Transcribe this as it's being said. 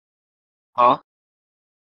Huh?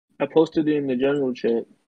 I posted it in the general chat.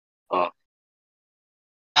 Oh.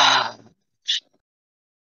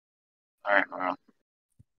 Alright, bro. Of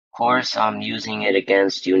course, I'm using it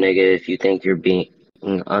against you, nigga. If you think you're being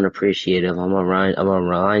unappreciative, I'm gonna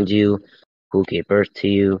remind you who gave birth to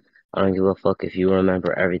you. I don't give a fuck if you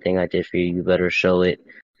remember everything I did for you. You better show it,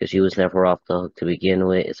 because you was never off the hook to begin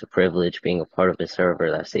with. It's a privilege being a part of a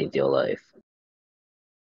server that saved your life.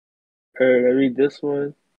 Alright, I read this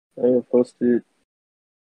one. I posted.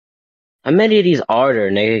 How many of these are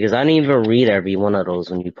there, nigga? Because I didn't even read every one of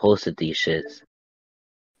those when you posted these shits.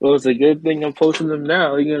 Well, it's a good thing I'm posting them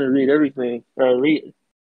now. You're gonna read everything. Read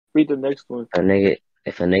the next one.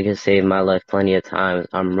 If a nigga saved my life plenty of times,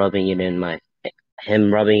 him rubbing it in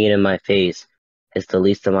my face is the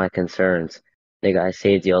least of my concerns. Nigga, I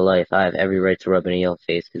saved your life. I have every right to rub it in your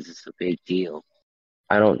face because it's a big deal.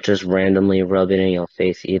 I don't just randomly rub it in your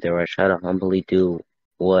face either. I try to humbly do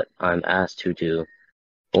what I'm asked to do.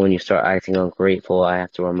 But when you start acting ungrateful, I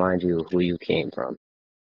have to remind you who you came from.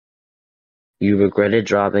 You regretted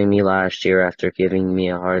dropping me last year after giving me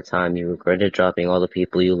a hard time. You regretted dropping all the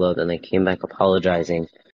people you loved and then came back apologizing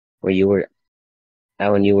where you were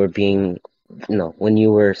when you were being no, when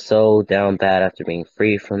you were so down bad after being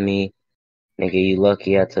free from me. Nigga, you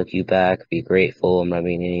lucky I took you back. Be grateful. I'm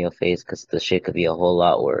rubbing it in your face because the shit could be a whole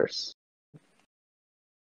lot worse.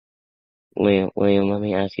 William, let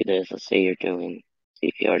me ask you this. Let's say you're doing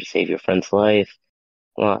CPR to save your friend's life.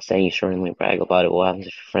 I'm not saying you should really brag about it. What happens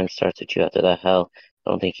if your friend starts with you after that hell?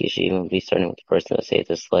 I don't think you should even be starting with the person that saved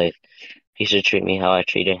his life. He should treat me how I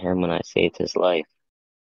treated him when I saved his life.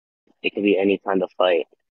 It could be any kind of fight,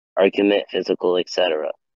 argument, physical,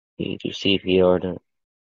 etc. You do CPR to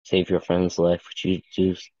save your friend's life.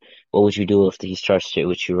 What would you do if he starts to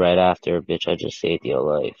with you right after? Bitch, I just saved your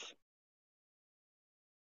life.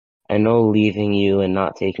 I know leaving you and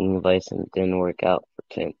not taking advice and didn't work out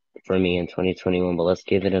for me in 2021, but let's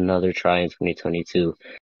give it another try in 2022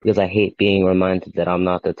 because I hate being reminded that I'm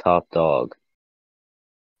not the top dog.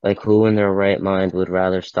 Like, who in their right mind would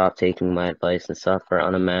rather stop taking my advice and suffer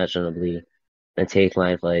unimaginably than take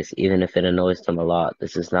my advice, even if it annoys them a lot?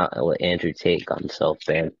 This is not what Andrew Tate got himself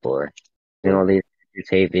banned for. You know, these Andrew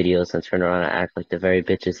Tate videos and turn around and act like the very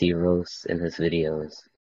bitches he roasts in his videos.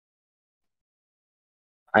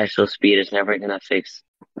 ISO speed is never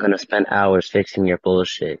gonna spend hours fixing your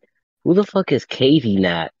bullshit. Who the fuck is Katie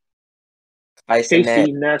Nat? Ice and that.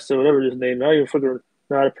 KC Nasa, whatever his name. I don't even fucking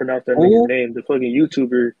know how to pronounce that nigga's Who? name. The fucking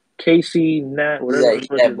YouTuber KC Nat, whatever the He's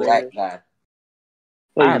fuck that his name black is. guy.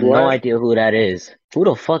 Oh, I he's have no black. idea who that is. Who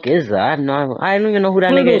the fuck is that? I don't even know who It's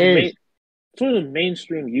that one of those nigga main. is. It's one of the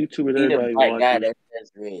mainstream YouTubers He the everybody black guy watches. that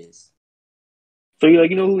says Riz. So you like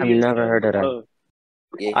you know who I've he is, never Ken? heard of that.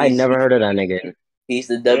 Yeah, I never heard of that nigga. he's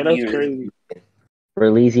the Yeah, that's W. crazy.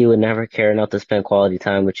 Berleezy would never care enough to spend quality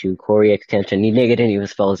time with you. Corey Extension, you nigga didn't even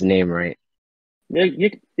spell his name right. Yeah, you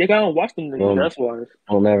gotta watch them niggas. Will That's why.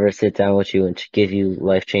 will never sit down with you and give you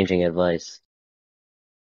life-changing advice.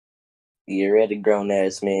 He already grown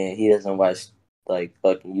ass man. He doesn't watch like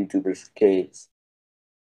fucking YouTubers for kids.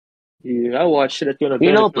 Yeah, I watch shit that's gonna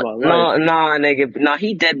You know, benefit but my life. no, nah, nigga, no,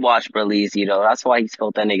 he did watch Berleezy though. That's why he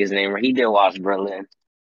spelled that nigga's name right. He did watch Berlin.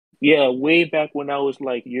 Yeah, way back when I was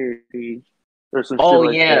like your age or some shit Oh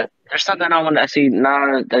like yeah, that. there's something I want to see.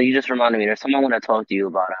 Nah, you just reminded me. There's something I want to talk to you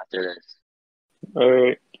about after this. All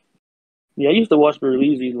right. Yeah, I used to watch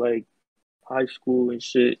Berleezy like high school and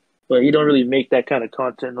shit, but he don't really make that kind of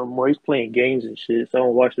content no more. He's playing games and shit, so I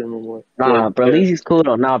don't watch him no more. Like Nah, that. Berleezy's cool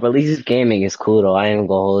though. Nah, Berleezy's gaming is cool though. I ain't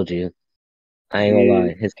gonna hold you. I ain't gonna Yeah.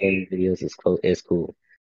 lie. His gaming videos is cool.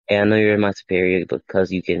 Hey, I know you're my superior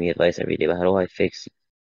because you give me advice every day. But how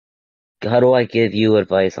do I give you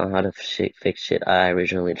advice on how to fix shit I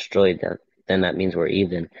originally destroyed? Then that means we're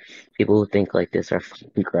even. People who think like this are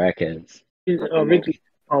fucking crackheads. Ricky,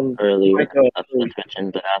 Earlier, Mike, I paid attention,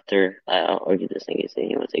 but after I argued this thing, saying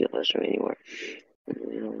he won't take advice from me anymore.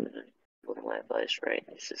 You know, what my advice, right?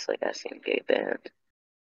 It's just like asking a gay band.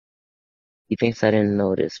 He thinks I didn't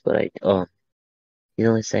notice, but he's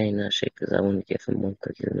only saying that shit because I want to give him one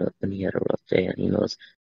cookie when he had a rough day, and he knows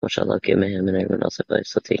how much I love giving him and everyone else advice.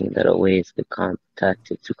 So taking that away is a good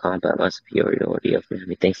tactic to combat my superiority over him.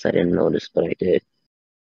 He thinks I didn't notice, but I did.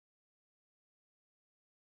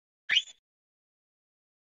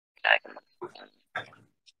 I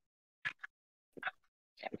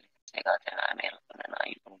got that. I made up and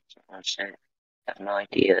I don't shit. I have no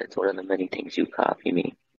idea. It's one of the many things you copy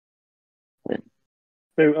me.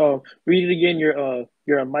 read it again.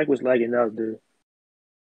 Your mic was lagging out there.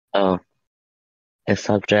 Oh, and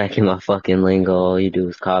stop jacking my fucking lingo. All you do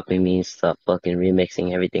is copy me. Stop fucking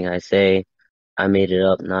remixing everything I say. I made it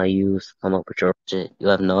up, now you come up with your shit. You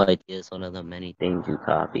have no idea it's one of the many things you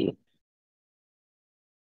copy.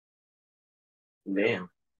 Damn.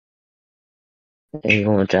 And you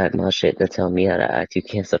gonna drag my shit to tell me how to act. You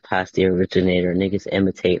can't surpass the originator. Niggas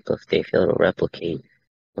imitate, but if they fail to replicate.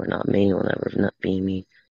 Or not me, you'll never not be me.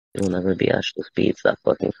 You'll never be Ashton Speed. Stop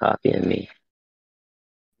fucking copying me.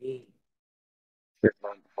 This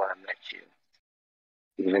long before I met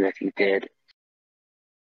you. Even if you did.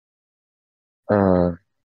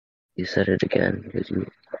 You said it again because you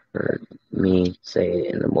heard me say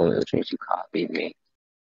it in the moment, which means you copied me.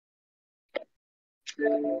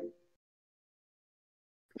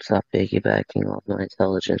 Stop piggybacking off my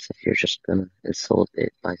intelligence if you're just gonna insult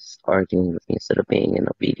it by arguing with me instead of being an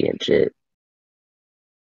obedient shit.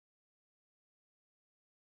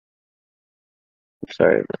 I'm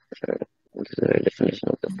sorry, but this is the very definition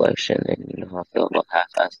of deflection, and you know how I feel about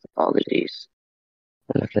half-assed apologies.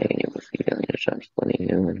 I'm not taking you with feeling you're trying to explain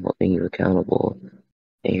you and holding you accountable.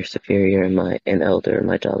 And you're superior and an elder.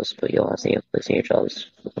 My job is to put your ass in your place, and your job is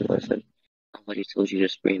to listen. Nobody told you to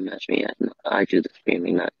scream match me. I do the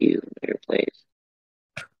screaming, not you, in your place.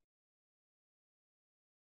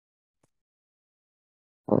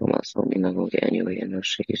 Talking about something not gonna get anyway, and no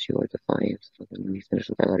shit is your defiance. So let me finish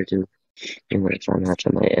what I gotta do. I'm gonna try and match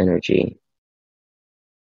up my energy.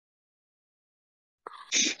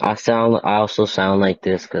 I also sound like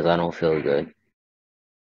this because I don't feel good.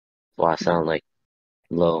 So I sound like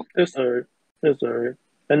low. It's alright. It's alright.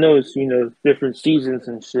 I know it's different seasons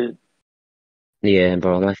and shit. Yeah,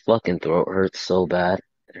 bro, my fucking throat hurts so bad.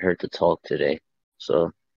 It hurt to talk today.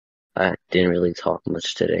 So I didn't really talk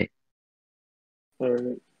much today.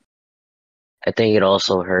 Alright. I think it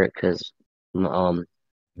also hurt because the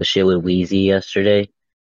shit with Wheezy yesterday.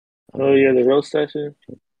 Oh yeah, the roast session.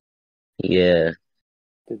 Yeah.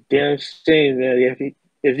 The damn shame that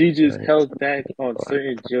if you just Right. held back on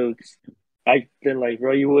certain jokes, then like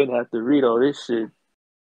bro, you wouldn't have to read all this shit.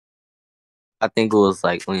 I think it was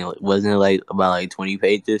like wasn't it like about like 20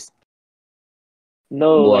 pages?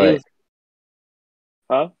 No, like it What? was,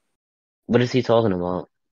 huh? What is he talking about?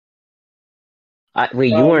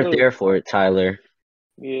 Wait, you weren't No, there for it, Tyler.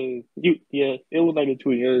 yeah, it was like in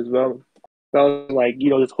 2 years, bro. So I was like,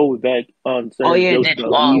 just hold back on Oh certain yeah, jokes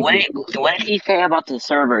about Weezy. what did he say about the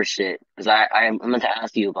server shit? Because I meant to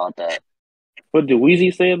ask you about that. What did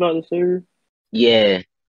Weezy say about the server? Yeah,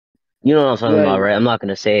 you know what I'm talking about, Like, right? I'm not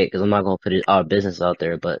gonna say it because I'm not gonna put our business out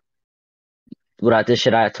there. But this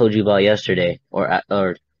shit I told you about yesterday, or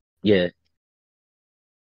yeah,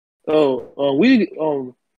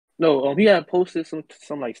 oh, no, he had posted some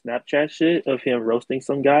like Snapchat shit of him roasting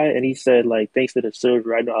some guy, and he said like, thanks to the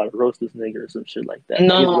server, I know how to roast this nigga or some shit like that.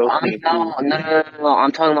 Like his no, roasting is cool. no.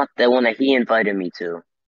 I'm talking about the one that he invited me to.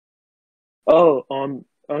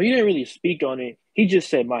 He didn't really speak on it. He just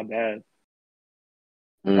said my bad.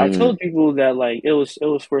 I Mm, told people that like it was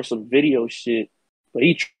for some video shit, but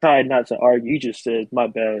he tried not to argue. He just said my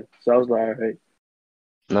bad. So I was like, all right.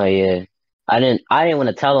 no, yeah. I didn't want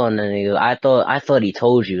to tell on the nigga. I thought he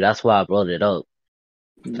told you. That's why I brought it up.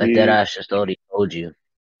 Like that Yeah. ass just thought he told you.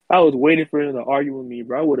 I was waiting for him to argue with me,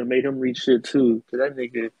 bro. I would have made him read shit too. Cause that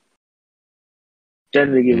nigga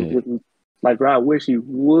Mm. was like, bro, I wish he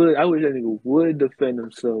would. I wish that nigga would defend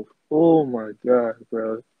himself. Oh my god,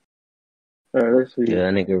 bro. All right, let's see.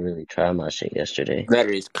 Yeah, that nigga really tried my shit yesterday. That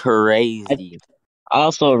is I, crazy. I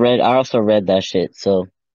also read that shit. So,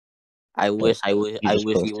 I but wish I wish you I just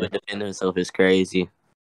wish he posted. would defend himself. It's crazy.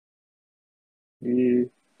 Yeah.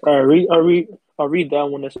 All right, I'll read that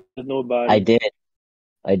one that says I nobody. did.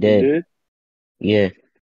 I You did. did? Yeah.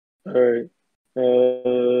 All right.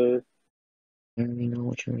 I don't even know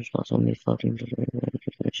what your responsibility fucking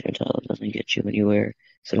child doesn't get you anywhere.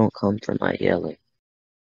 So don't come for my yelling.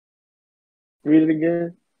 Read it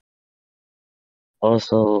again.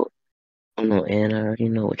 Also, oh no, and I already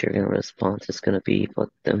know what your response is gonna be.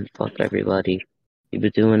 Fuck them, fuck everybody. You've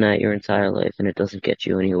been doing that your entire life and it doesn't get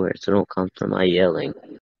you anywhere, so don't come for my yelling.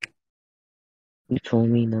 You told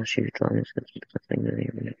me now you're trying to keep the thing that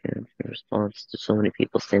you're in response to so many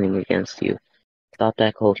people standing against you. Stop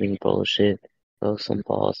that coping bullshit. Those some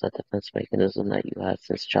balls. That defense mechanism that you had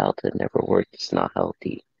since childhood never worked. It's not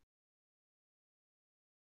healthy.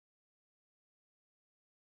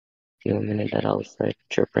 The minute that I was like,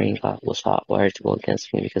 your was hot wired to go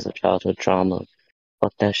against me because of childhood trauma.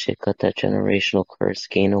 Fuck that shit. Cut that generational curse.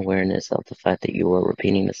 Gain awareness of the fact that you are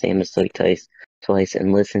repeating the same mistake twice,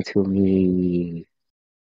 and listen to me.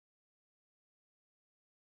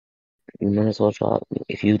 You might as well drop me.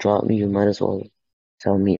 If you drop me, you might as well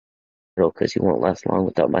tell me, because you won't last long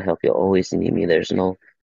without my help. You'll always need me. There's no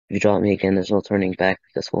If you drop me again, there's no turning back,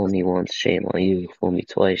 because fool me once, shame on you. Fool me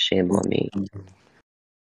twice, shame on me.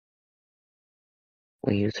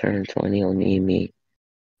 When you turn 20, you'll need me.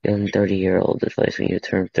 You'll need 30-year-old advice. When you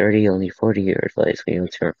turn 30, you'll need 40-year advice. When you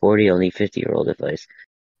turn 40, you'll need 50-year-old advice.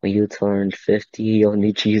 When you turn 50, you'll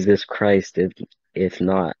need Jesus Christ. If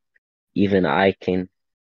not, even I can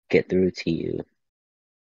get through to you.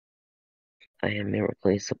 I am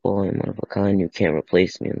irreplaceable. I am one of a kind. You can't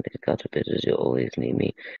replace me. And God forbid, you'll always need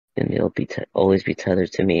me. And you'll always be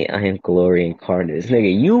tethered to me. I am glory incarnate.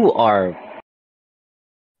 Nigga, you are...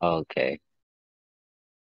 Okay.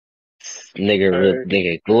 Alright.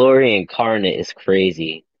 Nigga, glory incarnate is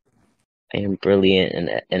crazy. I am brilliant,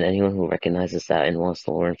 and anyone who recognizes that and wants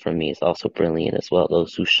to learn from me is also brilliant as well.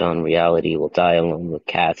 Those who shun reality will die alone with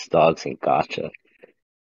cats, dogs, and gotcha.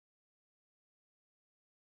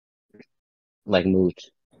 Like Mooch.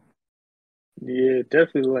 Yeah,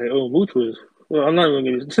 definitely. Like, oh, Mooch was. Well, I'm not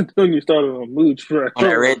even gonna get started on Mooch, right? When I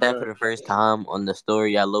Oh my read that for god. the first time on the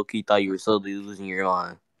story, I low key thought you were so losing your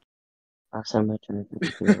mind. Last time I tried to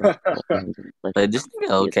do like Like this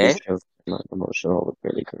nigga it's just okay? true. I'm not emotional with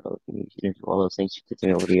really girl. You do all those things you did to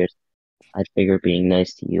me over the years. I figure being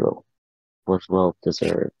nice to you was well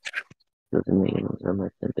deserved. Doesn't mean you deserve my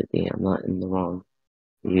sympathy. I'm not in the wrong.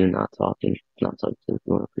 You not talking to the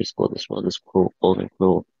in preschool. This world is cruel, cold and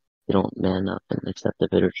cruel. You don't man up and accept the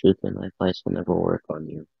bitter truth, and my advice will never work on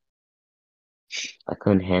you. I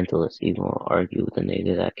couldn't handle this even or argue with the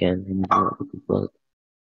nigga that can. And you know, look,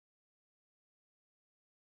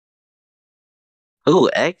 Ooh,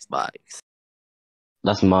 Xbox.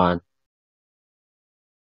 that's mine.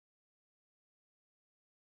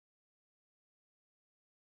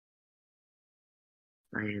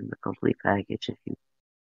 I am the complete package. If you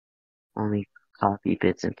only copy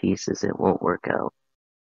bits and pieces, it won't work out.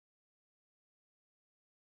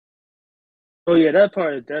 Oh yeah, that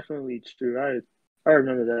part is definitely true. I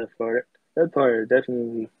remember that part. That part is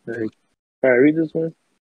definitely like. All right, read this one.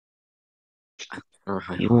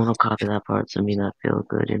 You want to copy that part to me that feel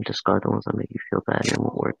good and discard the ones that make you feel bad, and it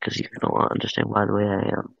won't work because you don't understand why the way I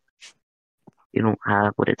am. You don't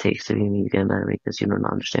have what it takes to be me. You get mad at me because you don't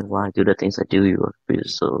understand why I do the things I do. You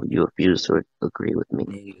refuse to agree with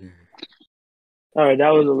me. All right, that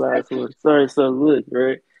was the last one. Sorry. So look,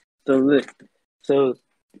 right. So look. So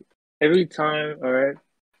every time, all right,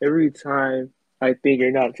 every time I think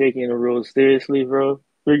you're not taking the rules seriously, bro,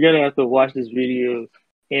 we're gonna have to watch this video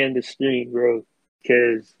and the stream, bro,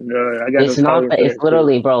 because I got no It's not tolerance that. for It's that shit.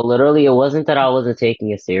 literally, bro. Literally, it wasn't that I wasn't taking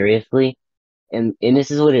it seriously, and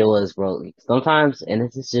this is what it was, bro. Like, sometimes, and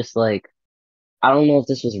this is just like I don't know if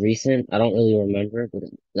this was recent. I don't really remember, but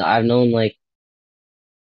I've known like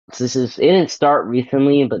it didn't start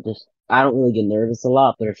recently, but just I don't really get nervous a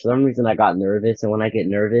lot. But for some reason, I got nervous, and when I get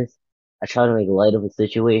nervous, I try to make light of a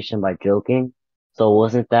situation by joking. So it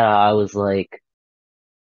wasn't that I was like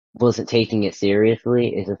wasn't taking it seriously.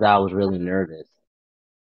 It's just that I was really nervous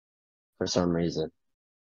for some reason.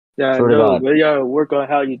 Yeah, I Swear to know, God. but you gotta work on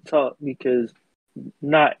how you talk because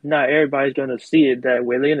not everybody's gonna see it that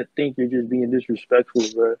way. They're gonna think you're just being disrespectful,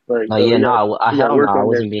 bro. Like, No, so yeah, you no, gotta you gotta hell no, work I on that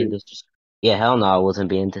wasn't being shit. disres. Yeah, hell no, I wasn't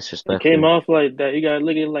being It came disrespectful. off like that. You gotta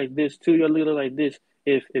look at it like this too. You gotta look at it like this.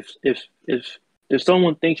 If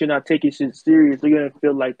someone thinks you're not taking shit serious, they're gonna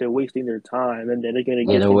feel like they're wasting their time, and then they're gonna Yeah,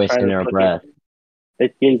 get they're some kind wasting of their fucking breath.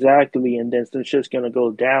 exactly, and then some shit's gonna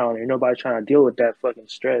go down, and nobody trying to deal with that fucking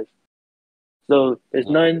stress. So there's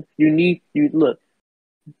Yeah. nothing you need. You look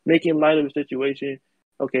making light of a situation.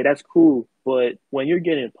 Okay, that's cool, but when you're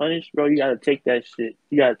getting punished, bro, you gotta take that shit.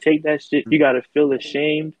 You gotta take that shit. You gotta feel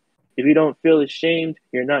ashamed. If you don't feel ashamed,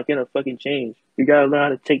 you're not gonna fucking change. You gotta learn how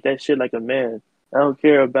to take that shit like a man. I don't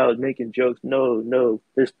care about making jokes. No, no.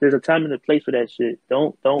 There's a time and a place for that shit.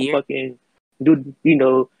 Don't Here, fucking do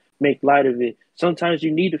make light of it. Sometimes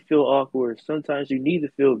you need to feel awkward. Sometimes you need to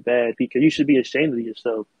feel bad because you should be ashamed of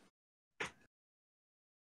yourself.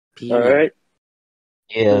 All period. right.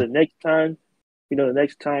 So Yeah. the next time, the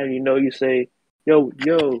next time you say, yo,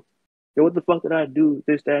 what the fuck did I do?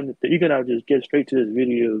 This, that, and the thing. You're gonna just get straight to this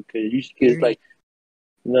video because it's Period. like,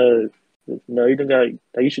 no, no, you don't got,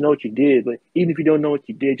 like, you should know what you did. But even if you don't know what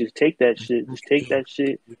you did, just take that shit. Just take that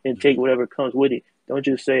shit and take whatever comes with it. Don't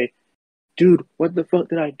just say, dude, what the fuck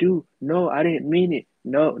did I do? No, I didn't mean it.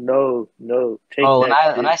 No, no, no. Take Oh,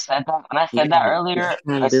 that shit. I said that Accountability. earlier.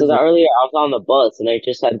 I was on the bus and I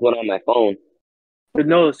just had one on my phone. There's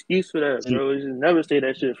no excuse for that, bro. You just never say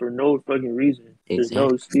that shit for no fucking reason. There's no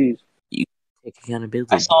Exactly. excuse. You take I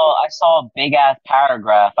accountability. saw I saw a big ass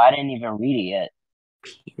paragraph. I didn't even read it yet.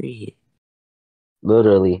 Period.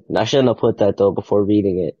 Literally. I shouldn't have put that though before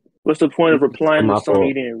reading it. What's the point of It's replying to my something fault.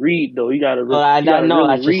 you didn't read though? You gotta Oh, I no, I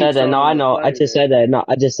really just read said that. No, something I to know. reply I to just that. said that. No,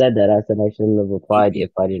 I just said that. I said I shouldn't have replied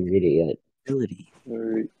if I didn't read it yet. Ability.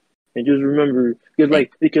 Right. And just remember,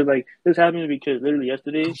 because this happened because literally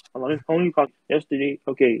yesterday, I'm only talking yesterday.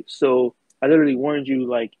 Okay, so I literally warned you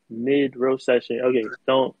like mid roast session. Okay,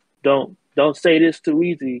 don't say this to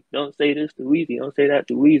Weezy. Don't say this to Weezy. Don't say that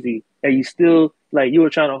to Weezy. And you still like you were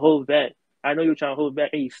trying to hold back. I know you were trying to hold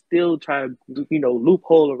back, and you still try to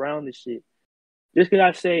loophole around this shit. Just because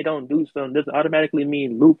I say don't do something doesn't automatically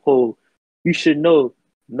mean loophole. You should know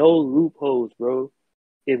no loopholes, bro.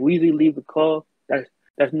 If Weezy leave the call,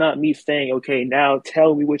 that's not me saying, okay, now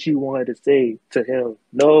tell me what you wanted to say to him.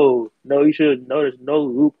 No, you should know there's no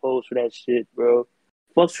loopholes for that shit, bro.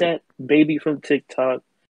 Fuck that baby from TikTok.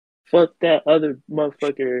 Fuck that other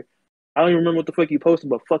motherfucker. I don't even remember what the fuck you posted,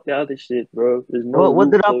 but fuck that other shit, bro. There's no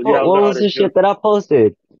What did I loopholes. You post? gotta What learn how was to the jump. shit that I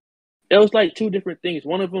posted? It was like two different things.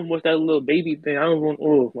 One of them was that little baby thing. I don't want.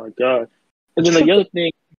 Oh my god. And then the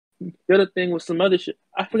other thing was some other shit.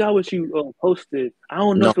 I forgot what you posted. I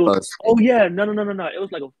don't know No if it was. post. Oh yeah, no.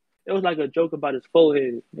 It was like a joke about his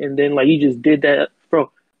forehead, and then like you just did that,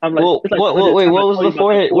 bro. I'm like, Well, it's like the hundredth wait, time I what was told the you about the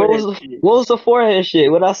forehead? forehead shit. What was the forehead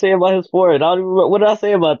shit? What did I say about his forehead? I don't even remember. What did I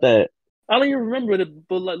say about that? I don't even remember it,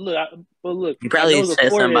 but like, look, You I probably know it's a said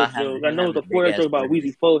something about forehead joke. I him know having it's a a big forehead ass joke about forehead.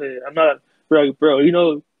 Weezy forehead. I'm not, bro. You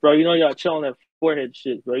know y'all chilling that forehead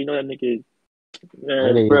shit, bro. You know that nigga, That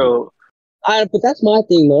man, nigga. bro. But that's my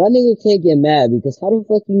thing though. That nigga can't get mad because how the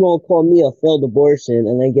fuck you gonna call me a failed abortion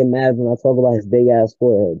and then get mad when I talk about his big ass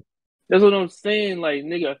forehead? That's what I'm saying, like,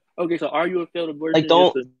 nigga. Okay, so are you a failed Like, abortion? Yes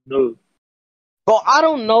don't, or no? bro. I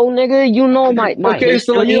don't know, nigga. You know my Okay,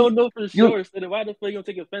 so like you history. don't know for You sure. So then why the fuck you gonna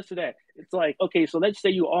take offense to that? It's like, okay, so let's say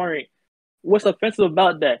you aren't. What's offensive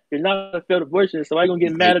about that? You're not a failed abortion, so why you gonna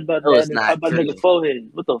get mad Like, about no, that it's and then talk not about true. nigga forehead?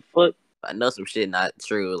 What the fuck? I know some shit not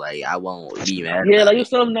true. Like, I won't be mad Yeah, like about if it.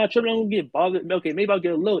 something not true, I'm gonna get bothered. Okay, maybe I'll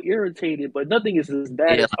get a little irritated, but nothing is as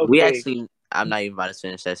bad Yeah, as like, we okay. actually. I'm not even about to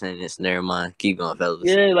finish that sentence. Never mind. Keep going, fellas.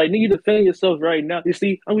 Yeah, like nigga, you defend yourself right now. You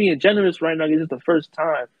see, I'm being generous right now because it's the first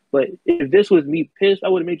time. But if this was me pissed, I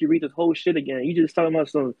would have made you read this whole shit again. You just talking about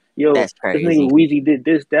some, yo, That's this nigga crazy. Weezy did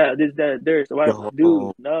this, that, there. So I,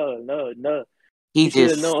 dude, No, no. he You should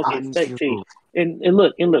just have known. Okay, stunned spectate. you. And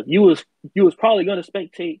look, you was probably gonna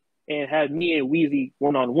spectate and have me and Weezy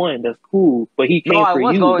 1-on-1. That's cool. But he no, came I for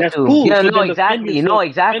was you. going That's to. cool. Yeah, So no, then defend exactly. No,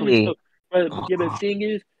 yourself. Defend exactly. yourself. But yeah, the thing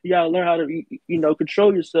is, you gotta learn how to,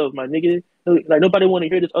 control yourself, my nigga. Like nobody want to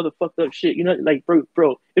hear this other fucked up shit. You know, like bro.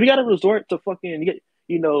 If you gotta resort to fucking get,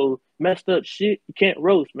 messed up shit, you can't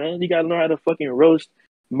roast, man. You gotta learn how to fucking roast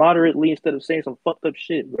moderately instead of saying some fucked up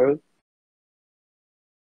shit, bro.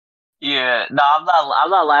 Yeah, no, I'm not. I'm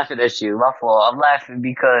not laughing at you. My fault. I'm laughing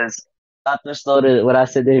because I just thought it when I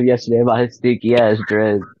said to him yesterday about his stinky ass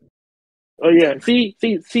dreads. Oh yeah, see,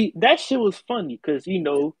 that shit was funny because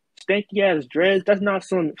stanky ass dreads. That's not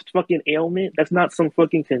some fucking ailment. That's not some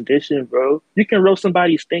fucking condition, bro. You can roast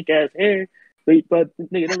somebody's stink ass hair, but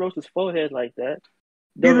nigga, don't roast his forehead like that.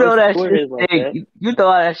 You Don't know roast his that shit forehead like stink. that. You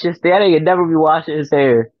know how that shit stink. That nigga never be washing his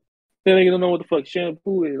hair. That nigga don't know what the fuck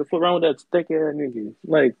shampoo is. What's wrong with that stink ass nigga?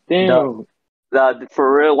 Like, The, damn.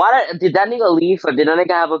 for real. Did that nigga leave? Or did that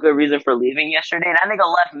nigga have a good reason for leaving yesterday? That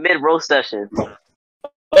nigga left mid roast session.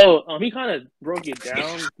 Oh, he kind of broke it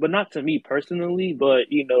down, but not to me personally. But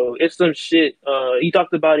it's some shit. He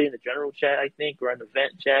talked about it in the general chat, I think, or in the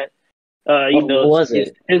vent chat. Oh, what was His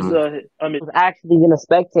it? his Mm. I was actually gonna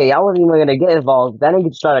spectate. I wasn't even gonna get involved. That nigga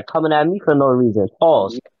just started coming at me for no reason.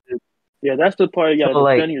 Pause. yeah, that's the part you So gotta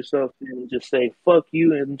like, defend yourself and just say fuck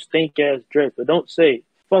you and stink ass dress, but don't say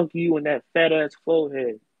fuck you and that fat ass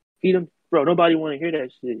forehead. He them, bro. Nobody want to hear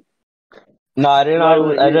that shit. no, I didn't. Nobody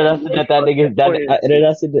want to I hear did that not say that that nigga. forehead And then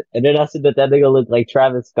shit. I said that nigga looked like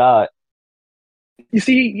Travis Scott. You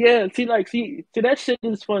see, yeah, see that shit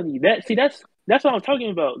is funny. That's what I'm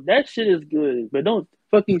talking about. That shit is good, but don't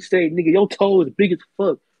fucking say nigga your toe is big as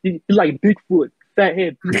fuck. You like Bigfoot, fat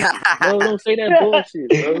head bitch. No, don't say that bullshit,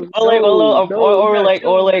 bro. Or We're not like,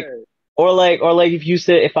 feeling that. or like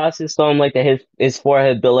if I said something like that, his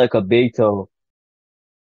forehead built like a big toe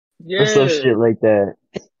or some Yeah. shit like that.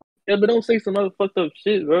 Yeah, but don't say some other fucked up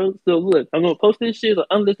shit, bro. So look, I'm gonna post this shit as an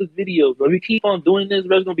unlisted video, bro. If we keep on doing this,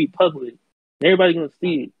 bro, it's gonna be public. Everybody's gonna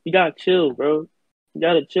see it. You gotta chill, bro. You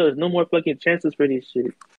gotta chill. There's no more fucking chances for this shit.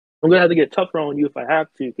 I'm gonna have to get tougher on you if I have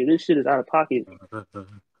to, because this shit is out of pocket.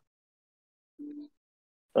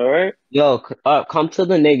 All right, Yo, come to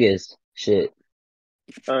the niggas. Shit.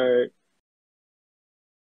 all right.